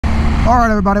Alright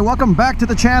everybody, welcome back to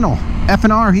the channel.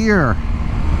 F&R here.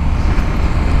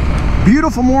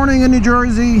 Beautiful morning in New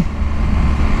Jersey.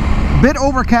 Bit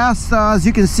overcast as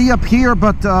you can see up here,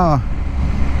 but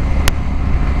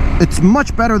it's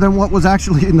much better than what was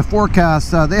actually in the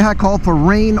forecast. They had called for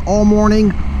rain all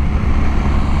morning.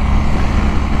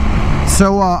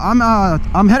 So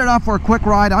I'm headed out for a quick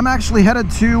ride. I'm actually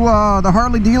headed to the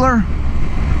Harley dealer.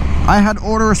 I had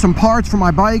ordered some parts for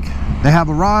my bike. They have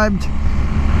arrived,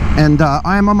 and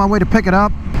I am on my way to pick it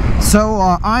up. So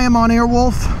I am on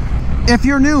AIRWOLF. If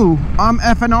you're new, I'm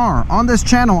F&R. On this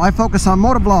channel, I focus on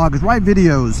motovlogs, ride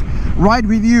videos, ride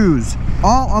reviews,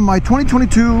 all on my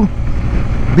 2022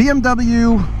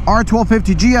 Bmw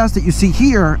R1250Gs that you see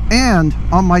here, and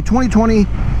on my 2020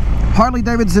 Harley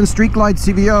Davidson Street Glide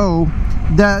CVO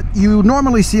that you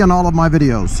normally see on all of my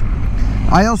videos.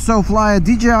 I also fly a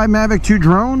DJI MAVIC 2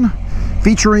 drone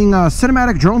featuring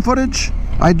cinematic drone footage.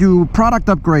 I do product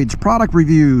upgrades, product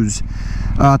reviews,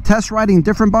 test riding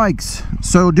different bikes.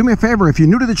 So do me a favor, if you're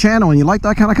new to the channel and you like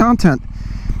that kind of content,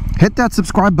 hit that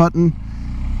subscribe button,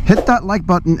 hit that like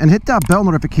button, and hit that bell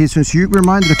notification so you're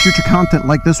reminded of future content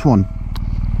like this one.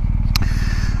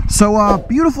 So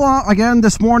beautiful again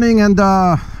this morning, and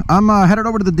I'm headed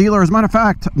over to the dealer. As a matter of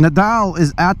fact, Nadal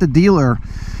is at the dealer.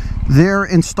 They're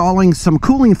installing some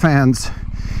cooling fans.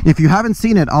 If you haven't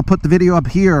seen it, I'll put the video up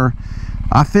here.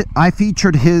 I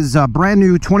featured his brand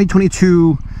new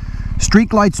 2022 Street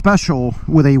Glide Special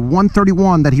with a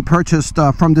 131 that he purchased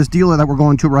from this dealer that we're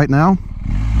going to right now.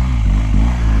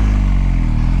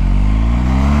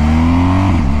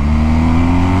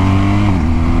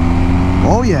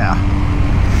 Oh yeah.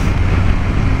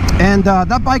 And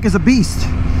that bike is a beast.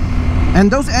 And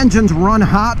those engines run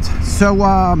hot. So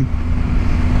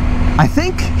I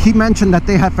think he mentioned that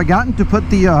they had forgotten to put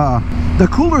the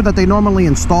cooler that they normally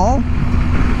install.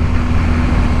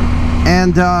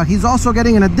 And he's also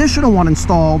getting an additional one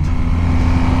installed.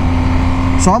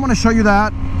 So I'm going to show you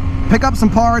that, pick up some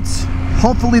parts.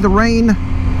 Hopefully the rain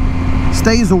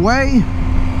stays away,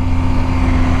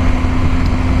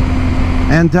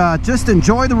 and just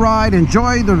enjoy the ride,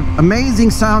 enjoy the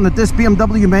amazing sound that this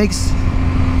BMW makes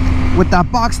with that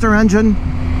Boxter engine.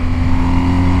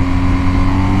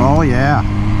 Oh yeah.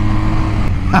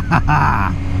 Ha ha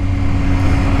ha.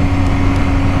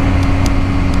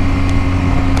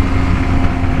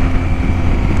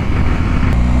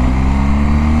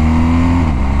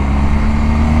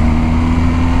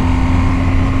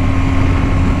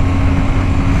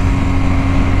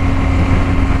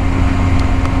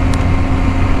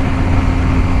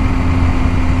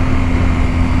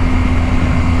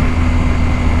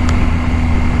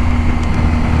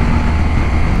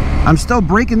 I'm still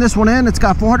breaking this one in. It's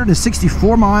got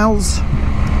 464 miles.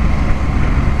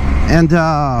 And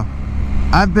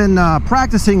I've been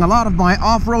practicing a lot of my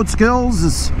off-road skills.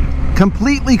 It's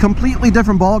completely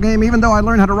different ball game. Even though I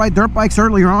learned how to ride dirt bikes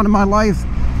earlier on in my life,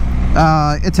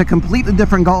 it's a completely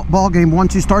different ball game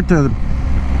once you start to,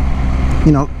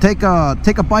 you know, take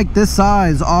a bike this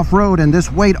size off-road and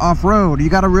this weight off-road. You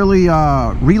got to really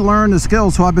relearn the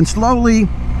skills. So I've been slowly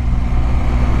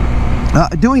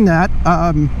doing that.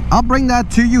 I'll bring that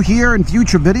to you here in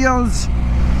future videos.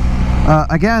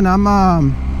 Again,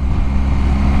 I'm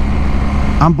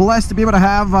blessed to be able to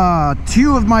have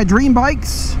two of my dream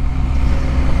bikes,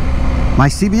 my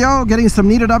CVO getting some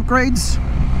needed upgrades,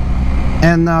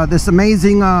 and this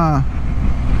amazing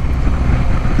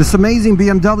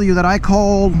BMW that I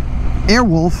call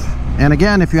AIRWOLF. And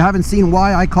again, if you haven't seen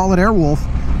why I call it AIRWOLF,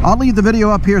 I'll leave the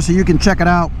video up here so you can check it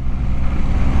out.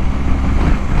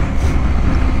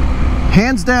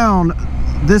 Hands down,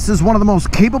 this is one of the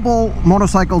most capable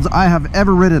motorcycles I have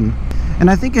ever ridden.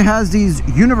 And I think it has these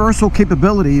universal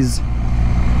capabilities.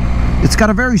 It's got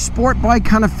a very sport bike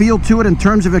kind of feel to it in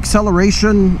terms of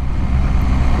acceleration,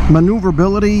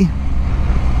 maneuverability,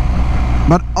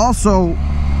 but also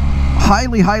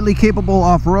highly capable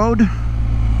off-road.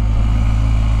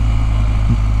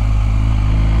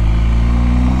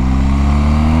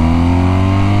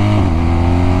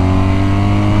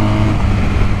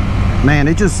 Man,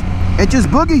 it just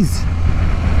boogies.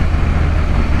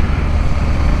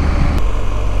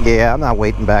 Yeah, I'm not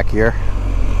waiting back here.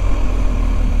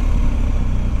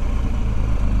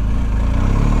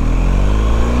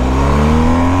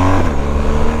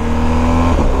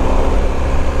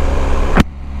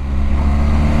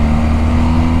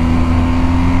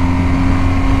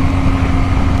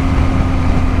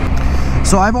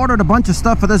 So I've ordered a bunch of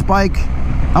stuff for this bike.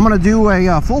 I'm gonna do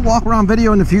a full walk around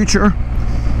video in the future.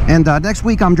 And next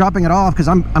week I'm dropping it off because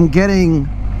I'm getting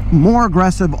more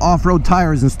aggressive off-road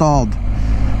tires installed.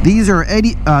 These are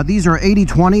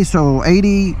 80/20, so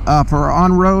 80 for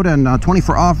on-road and 20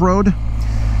 for off-road.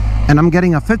 And I'm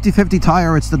getting a 50/50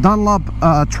 tire. It's the Dunlop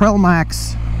Trail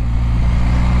Max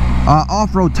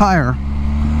off-road tire.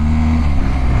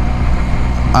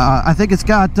 I think it's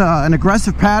got an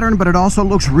aggressive pattern, but it also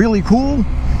looks really cool.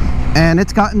 And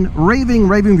it's gotten raving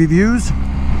reviews.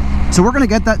 So we're going to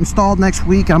get that installed next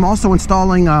week. I'm also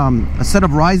installing a set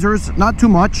of risers, not too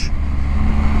much.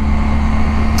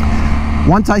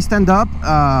 Once I stand up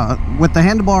with the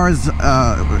handlebars,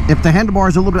 if the handlebar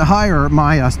is a little bit higher,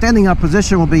 my standing up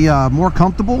position will be more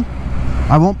comfortable.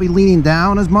 I won't be leaning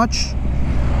down as much,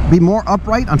 be more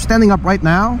upright. I'm standing up right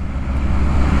now.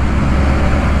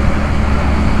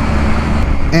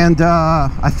 And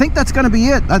I think that's going to be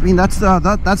it. I mean, that's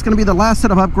going to be the last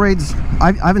set of upgrades.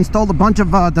 I've installed a bunch of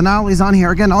Denali's on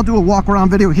here. Again, I'll do a walk around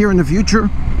video here in the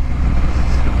future.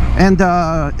 And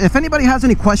if anybody has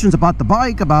any questions about the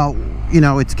bike, about, you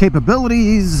know, its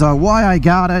capabilities, why I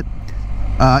got it,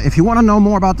 if you want to know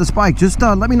more about this bike, just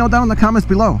let me know down in the comments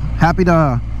below. Happy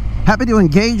to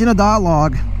engage in a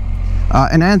dialogue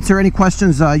and answer any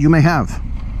questions you may have.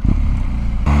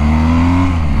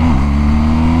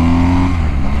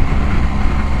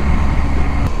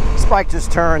 Bike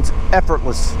just turns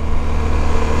effortless.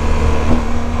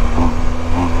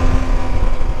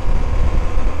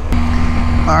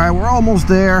 All right, we're almost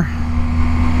there.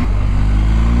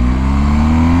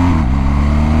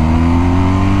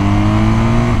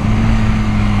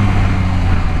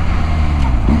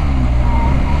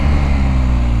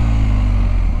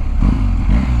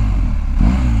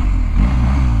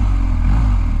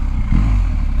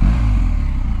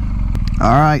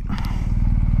 All right.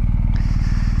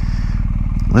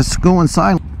 Let's go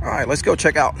inside. All right, let's go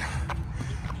check out.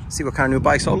 See what kind of new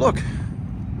bikes. Oh, look.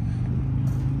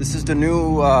 This is the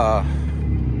new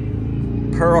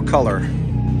pearl color.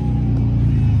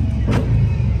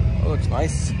 Oh, looks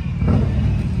nice.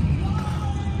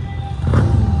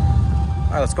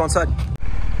 All right, let's go inside.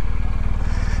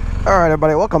 All right,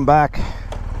 everybody, welcome back.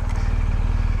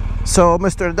 So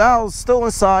Mr. Dow's still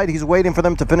inside. He's waiting for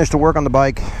them to finish the work on the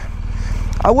bike.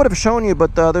 I would have shown you,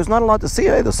 but there's not a lot to see.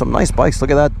 Hey, there's some nice bikes. Look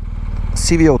at that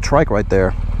CVO trike right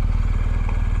there.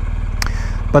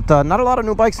 But not a lot of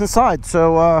new bikes inside.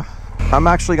 So I'm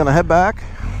actually going to head back,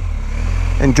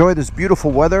 enjoy this beautiful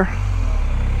weather.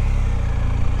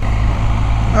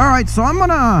 All right, so I'm going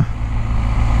to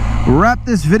wrap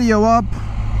this video up.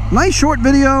 Nice short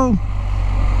video.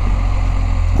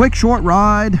 Quick short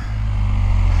ride.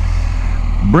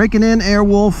 Breaking in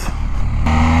AIRWOLF.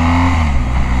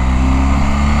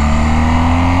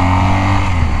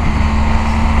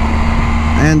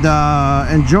 And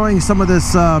enjoying some of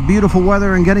this beautiful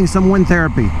weather and getting some wind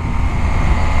therapy.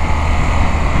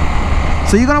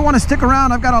 So you're going to want to stick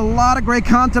around. I've got a lot of great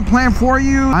content planned for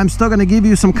you. I'm still going to give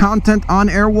you some content on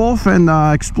AIRWOLF and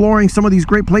exploring some of these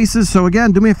great places. So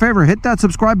again, do me a favor, hit that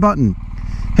subscribe button,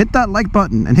 hit that like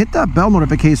button, and hit that bell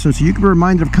notification so you can be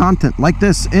reminded of content like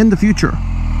this in the future.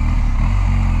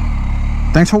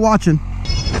 Thanks for watching.